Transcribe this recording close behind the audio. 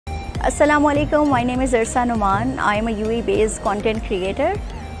Assalamualaikum, my name is Irsa Noman. I am a UAE-based content creator.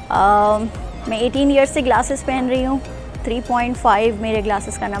 मैं 18 years से glasses पहन रही हूँ. 3.5 मेरे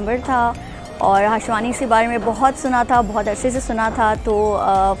ग्लासेस का नंबर था और हाशवानीज़ के बारे में बहुत सुना था, बहुत अरसे से सुना था. तो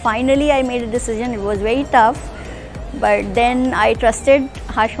finally I made a decision. It was very tough but then I trusted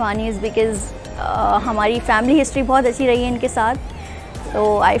हाशवानीज़ because हमारी फैमिली हिस्ट्री बहुत अच्छी रही है इनके साथ. So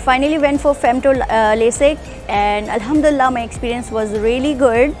I finally went for FEMTO LASIK and alhamdulillah my experience was really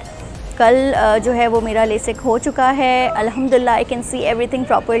good. कल जो है वो मेरा LASIK हो चुका है. Alhamdulillah I can see everything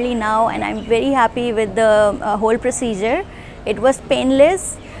properly now and I'm very happy with the whole procedure. It was painless.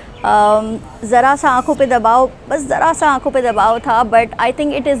 ज़रा सा आँखों पे दबाव, बस ज़रा सा आँखों पे दबाव था, but I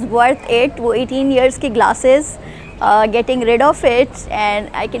think it is worth it. वो 18 years की glasses, getting rid of it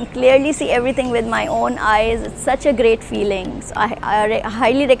and I can clearly see everything with my own eyes. It's such a great feeling. So I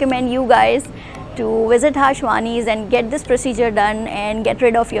highly recommend you guys to visit Hashmanis and get this procedure done and get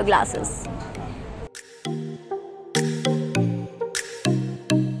rid of your glasses.